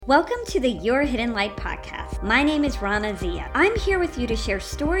Welcome to the Your Hidden Light podcast. My name is Rana Zia. I'm here with you to share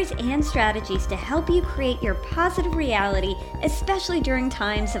stories and strategies to help you create your positive reality, especially during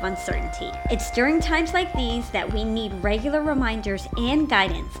times of uncertainty. It's during times like these that we need regular reminders and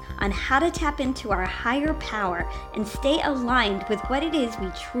guidance on how to tap into our higher power and stay aligned with what it is we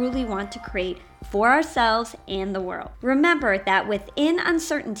truly want to create for ourselves and the world. Remember that within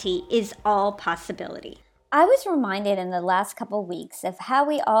uncertainty is all possibility. I was reminded in the last couple weeks of how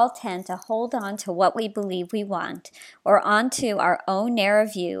we all tend to hold on to what we believe we want or onto our own narrow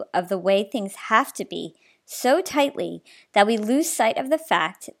view of the way things have to be so tightly that we lose sight of the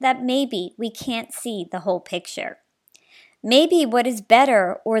fact that maybe we can't see the whole picture. Maybe what is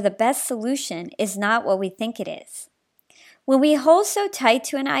better or the best solution is not what we think it is. When we hold so tight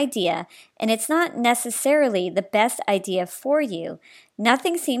to an idea and it's not necessarily the best idea for you,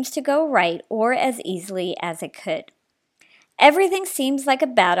 nothing seems to go right or as easily as it could. Everything seems like a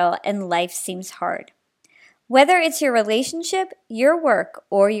battle and life seems hard. Whether it's your relationship, your work,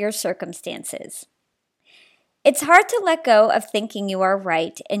 or your circumstances. It's hard to let go of thinking you are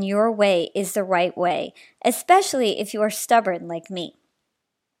right and your way is the right way, especially if you are stubborn like me.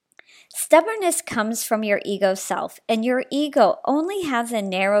 Stubbornness comes from your ego self, and your ego only has a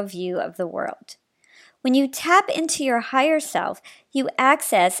narrow view of the world. When you tap into your higher self, you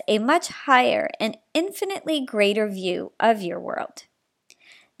access a much higher and infinitely greater view of your world.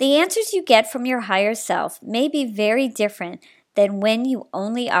 The answers you get from your higher self may be very different than when you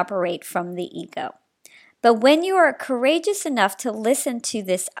only operate from the ego. But when you are courageous enough to listen to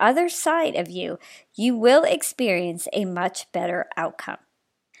this other side of you, you will experience a much better outcome.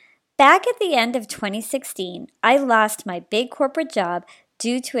 Back at the end of 2016, I lost my big corporate job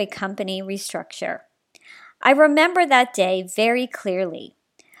due to a company restructure. I remember that day very clearly.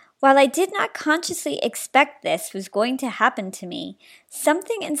 While I did not consciously expect this was going to happen to me,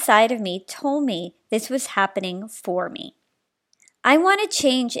 something inside of me told me this was happening for me. I wanted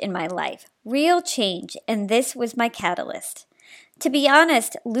change in my life, real change, and this was my catalyst. To be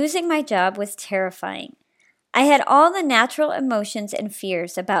honest, losing my job was terrifying. I had all the natural emotions and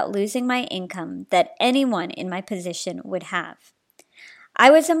fears about losing my income that anyone in my position would have. I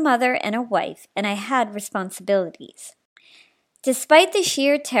was a mother and a wife, and I had responsibilities. Despite the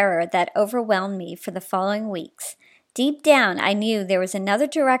sheer terror that overwhelmed me for the following weeks, deep down I knew there was another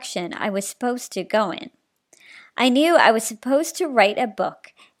direction I was supposed to go in. I knew I was supposed to write a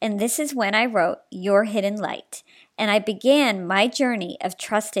book, and this is when I wrote Your Hidden Light, and I began my journey of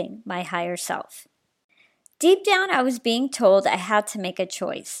trusting my higher self. Deep down, I was being told I had to make a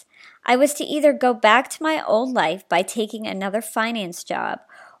choice. I was to either go back to my old life by taking another finance job,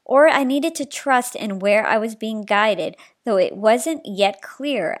 or I needed to trust in where I was being guided, though it wasn't yet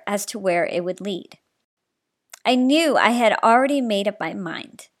clear as to where it would lead. I knew I had already made up my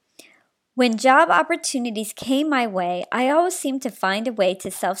mind. When job opportunities came my way, I always seemed to find a way to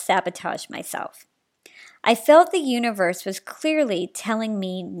self-sabotage myself. I felt the universe was clearly telling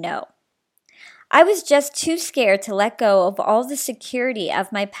me no. I was just too scared to let go of all the security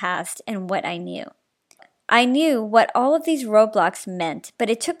of my past and what I knew. I knew what all of these roadblocks meant, but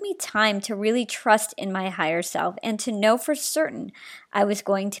it took me time to really trust in my higher self and to know for certain I was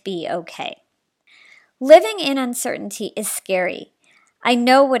going to be okay. Living in uncertainty is scary. I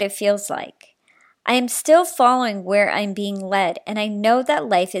know what it feels like. I am still following where I'm being led, and I know that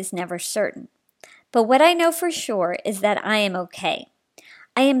life is never certain. But what I know for sure is that I am okay.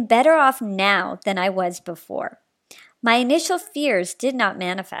 I am better off now than I was before. My initial fears did not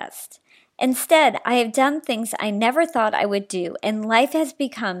manifest. Instead, I have done things I never thought I would do, and life has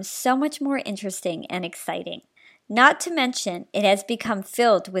become so much more interesting and exciting. Not to mention, it has become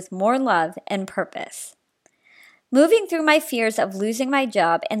filled with more love and purpose. Moving through my fears of losing my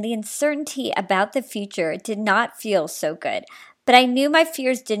job and the uncertainty about the future did not feel so good, but I knew my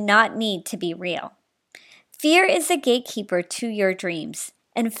fears did not need to be real. Fear is the gatekeeper to your dreams.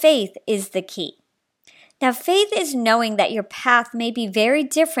 And faith is the key. Now, faith is knowing that your path may be very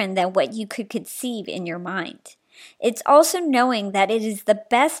different than what you could conceive in your mind. It's also knowing that it is the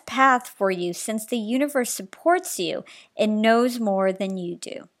best path for you since the universe supports you and knows more than you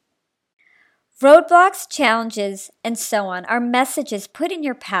do. Roadblocks, challenges, and so on are messages put in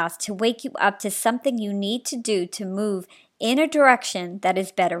your path to wake you up to something you need to do to move in a direction that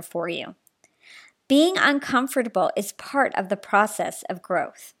is better for you. Being uncomfortable is part of the process of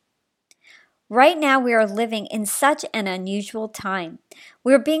growth. Right now, we are living in such an unusual time.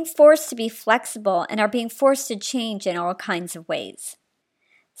 We are being forced to be flexible and are being forced to change in all kinds of ways.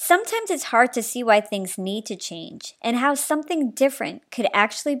 Sometimes it's hard to see why things need to change and how something different could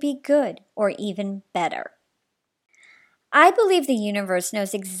actually be good or even better. I believe the universe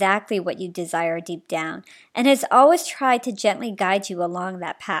knows exactly what you desire deep down and has always tried to gently guide you along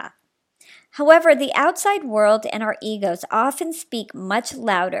that path. However, the outside world and our egos often speak much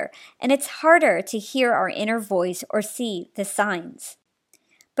louder, and it's harder to hear our inner voice or see the signs.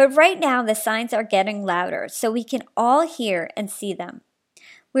 But right now, the signs are getting louder, so we can all hear and see them.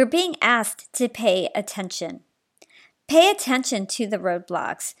 We're being asked to pay attention. Pay attention to the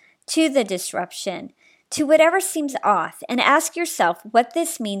roadblocks, to the disruption, to whatever seems off, and ask yourself what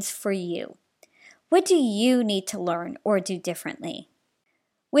this means for you. What do you need to learn or do differently?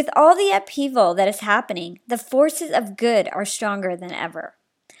 With all the upheaval that is happening, the forces of good are stronger than ever.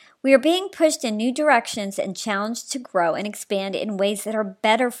 We are being pushed in new directions and challenged to grow and expand in ways that are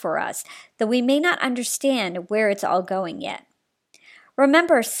better for us, though we may not understand where it's all going yet.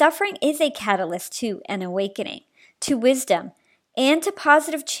 Remember, suffering is a catalyst to an awakening, to wisdom, and to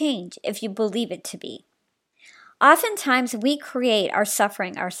positive change if you believe it to be. Oftentimes, we create our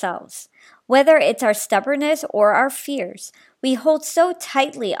suffering ourselves. Whether it's our stubbornness or our fears, we hold so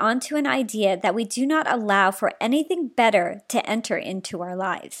tightly onto an idea that we do not allow for anything better to enter into our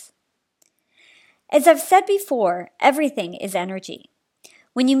lives. As I've said before, everything is energy.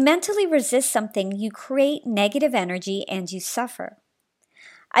 When you mentally resist something, you create negative energy and you suffer.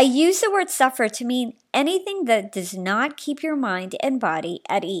 I use the word suffer to mean anything that does not keep your mind and body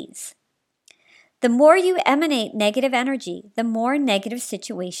at ease. The more you emanate negative energy, the more negative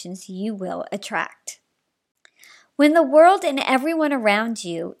situations you will attract. When the world and everyone around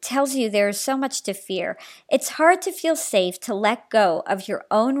you tells you there is so much to fear, it's hard to feel safe to let go of your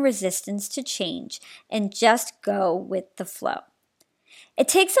own resistance to change and just go with the flow. It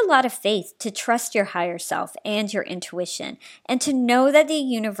takes a lot of faith to trust your higher self and your intuition, and to know that the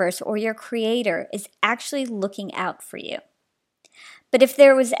universe or your creator is actually looking out for you. But if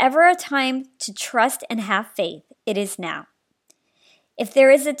there was ever a time to trust and have faith, it is now. If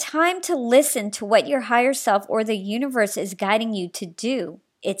there is a time to listen to what your higher self or the universe is guiding you to do,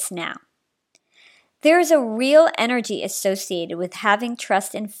 it's now. There is a real energy associated with having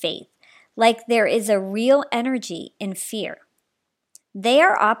trust and faith, like there is a real energy in fear. They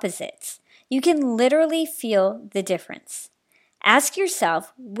are opposites. You can literally feel the difference. Ask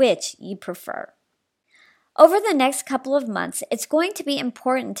yourself which you prefer. Over the next couple of months, it's going to be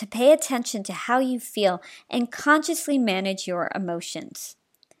important to pay attention to how you feel and consciously manage your emotions.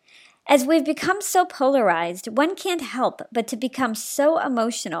 As we've become so polarized, one can't help but to become so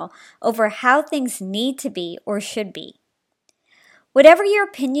emotional over how things need to be or should be. Whatever your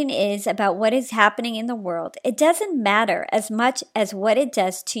opinion is about what is happening in the world, it doesn't matter as much as what it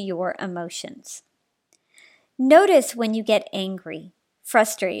does to your emotions. Notice when you get angry,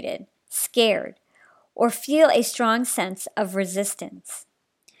 frustrated, scared, or feel a strong sense of resistance.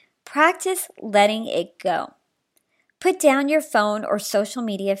 Practice letting it go. Put down your phone or social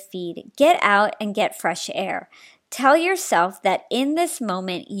media feed. Get out and get fresh air. Tell yourself that in this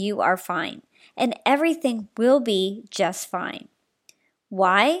moment you are fine and everything will be just fine.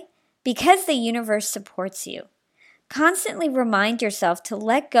 Why? Because the universe supports you. Constantly remind yourself to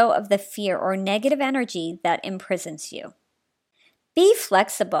let go of the fear or negative energy that imprisons you. Be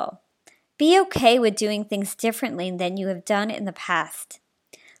flexible. Be okay with doing things differently than you have done in the past.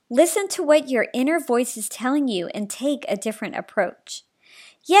 Listen to what your inner voice is telling you and take a different approach.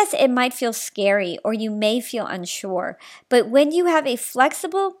 Yes, it might feel scary or you may feel unsure, but when you have a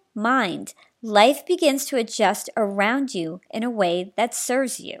flexible mind, life begins to adjust around you in a way that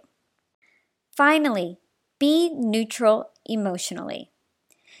serves you. Finally, be neutral emotionally.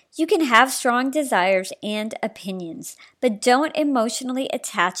 You can have strong desires and opinions, but don't emotionally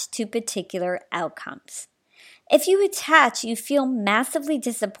attach to particular outcomes. If you attach, you feel massively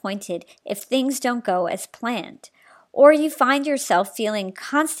disappointed if things don't go as planned, or you find yourself feeling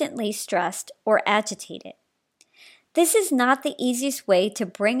constantly stressed or agitated. This is not the easiest way to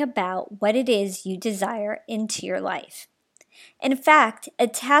bring about what it is you desire into your life. In fact,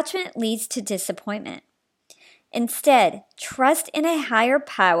 attachment leads to disappointment. Instead, trust in a higher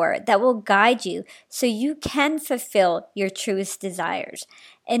power that will guide you so you can fulfill your truest desires,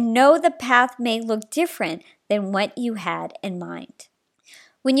 and know the path may look different than what you had in mind.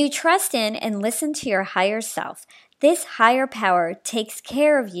 When you trust in and listen to your higher self, this higher power takes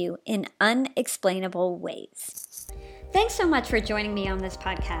care of you in unexplainable ways. Thanks so much for joining me on this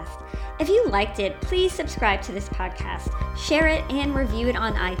podcast. If you liked it, please subscribe to this podcast, share it, and review it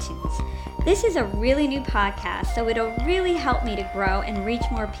on iTunes. This is a really new podcast, so it'll really help me to grow and reach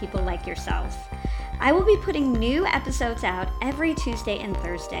more people like yourselves. I will be putting new episodes out every Tuesday and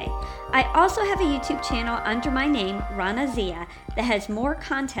Thursday. I also have a YouTube channel under my name, Rana Zia, that has more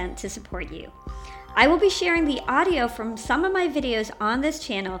content to support you. I will be sharing the audio from some of my videos on this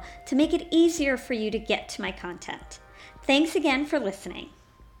channel to make it easier for you to get to my content. Thanks again for listening.